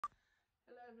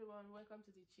Everyone, welcome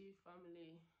to the Chief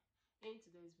family. In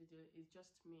today's video, it's just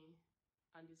me,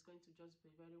 and it's going to just be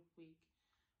very quick,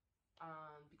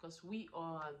 because we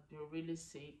all have been really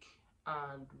sick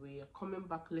and we are coming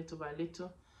back little by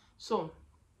little. So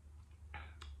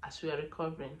as we are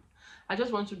recovering, I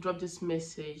just want to drop this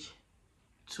message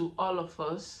to all of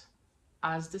us,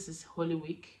 as this is Holy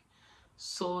Week,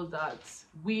 so that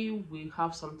we will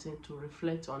have something to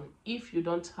reflect on. If you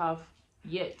don't have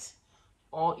yet,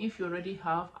 or if you already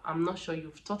have, I'm not sure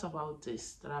you've thought about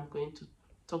this that I'm going to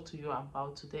talk to you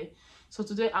about today. So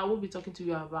today I will be talking to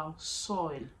you about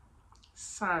soil,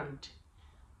 sand.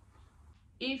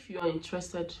 If you are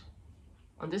interested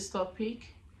on this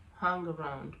topic, hang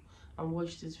around and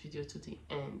watch this video to the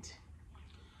end.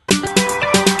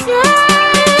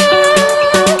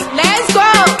 Let's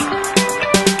go!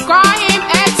 Call him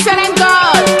excellent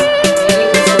God!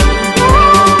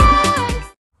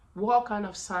 What kind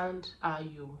of sand are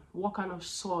you? What kind of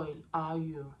soil are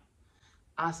you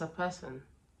as a person?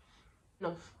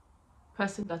 Of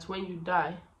person that when you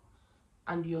die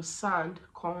and your sand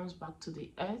comes back to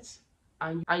the earth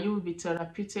and you will be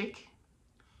therapeutic,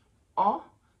 or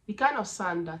the kind of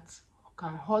sand that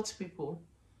can hurt people,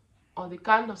 or the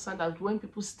kind of sand that when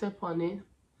people step on it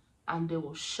and they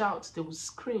will shout, they will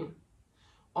scream,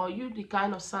 or you the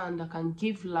kind of sand that can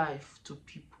give life to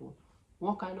people.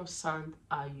 What kind of sand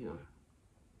are you?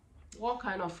 What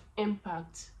kind of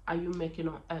impact are you making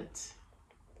on earth?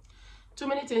 Too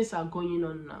many things are going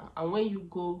on now, and when you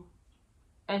go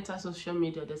enter social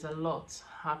media, there's a lot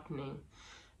happening.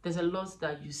 There's a lot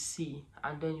that you see,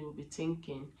 and then you'll be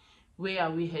thinking, where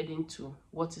are we heading to?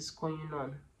 What is going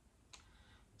on?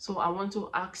 So I want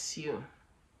to ask you,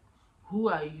 who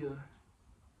are you?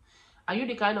 Are you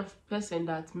the kind of person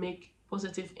that make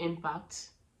positive impact?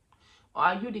 Or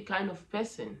are you the kind of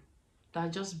person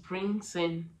that just brings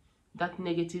in that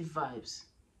negative vibes?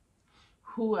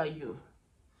 Who are you?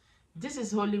 This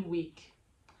is Holy Week.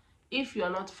 If you are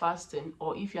not fasting,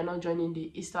 or if you are not joining the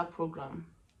Easter program,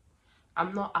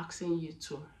 I'm not asking you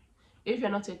to. If you're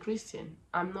not a Christian,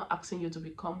 I'm not asking you to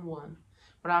become one,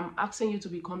 but I'm asking you to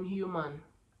become human,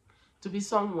 to be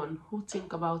someone who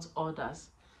think about others,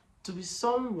 to be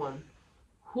someone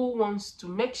who wants to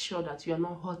make sure that you are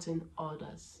not hurting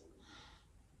others.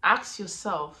 Ask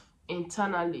yourself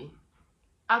internally,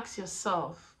 ask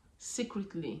yourself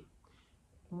secretly,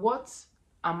 what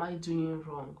am I doing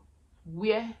wrong?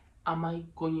 Where am I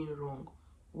going wrong?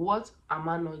 What am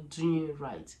I not doing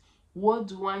right? What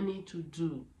do I need to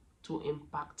do to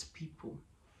impact people's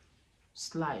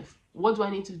life? What do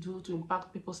I need to do to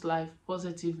impact people's life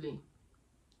positively?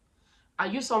 Are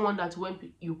you someone that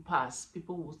when you pass,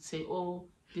 people would say, oh,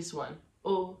 this one,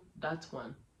 oh, that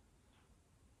one?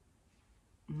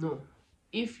 No.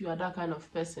 If you are that kind of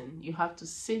person, you have to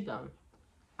sit down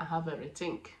and have a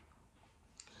rethink.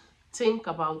 Think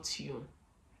about you.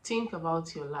 Think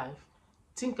about your life.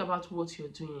 Think about what you're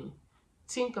doing.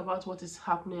 Think about what is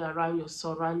happening around your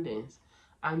surroundings,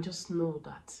 and just know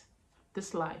that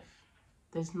this life,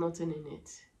 there's nothing in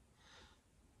it.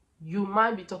 You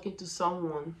might be talking to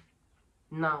someone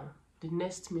now, the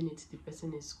next minute the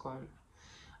person is gone.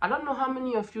 I don't know how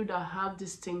many of you that have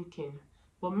this thinking,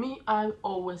 but me, I'm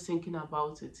always thinking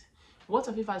about it. What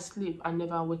if I sleep and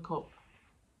never wake up?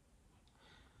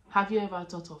 Have you ever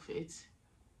thought of it?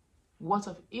 What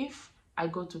if I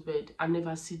go to bed and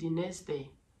never see the next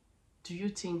day? Do you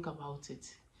think about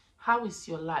it? How is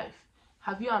your life?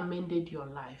 Have you amended your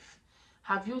life?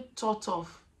 Have you thought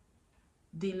of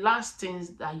the last things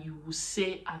that you will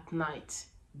say at night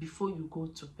before you go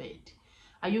to bed?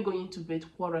 Are you going to bed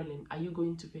quarreling? Are you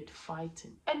going to bed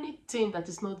fighting? Anything that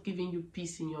is not giving you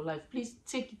peace in your life, please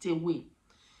take it away.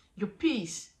 Your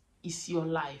peace is your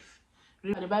life.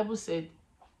 The Bible said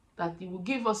that it will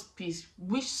give us peace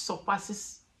which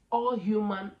surpasses all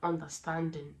human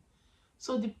understanding.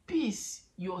 So the peace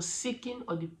you're seeking,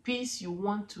 or the peace you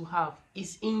want to have,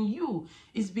 is in you.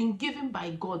 It's been given by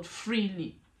God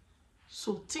freely.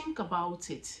 So think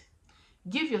about it.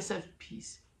 Give yourself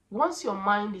peace. Once your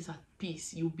mind is at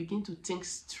peace, you begin to think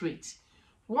straight.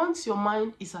 Once your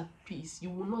mind is at peace, you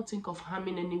will not think of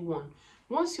harming anyone.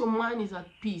 Once your mind is at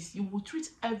peace, you will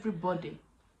treat everybody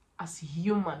as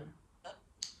human.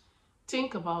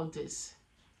 Think about this.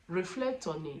 Reflect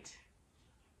on it.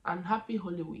 And happy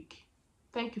Holy Week.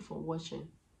 Thank you for watching.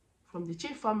 From the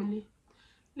Chief family,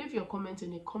 leave your comment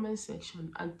in the comment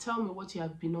section and tell me what you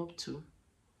have been up to.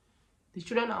 The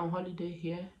children are on holiday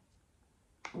here.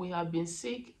 We have been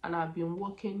sick and I've been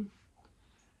working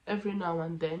every now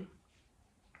and then.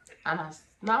 And as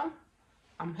now,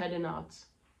 I'm heading out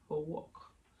for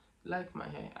work. Like my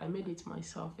hair. I made it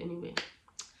myself anyway.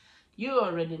 You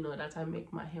already know that I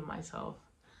make my hair myself.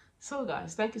 So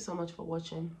guys, thank you so much for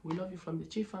watching. We love you from the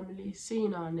Chi family. See you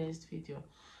in our next video.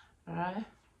 All right,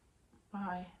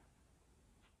 bye.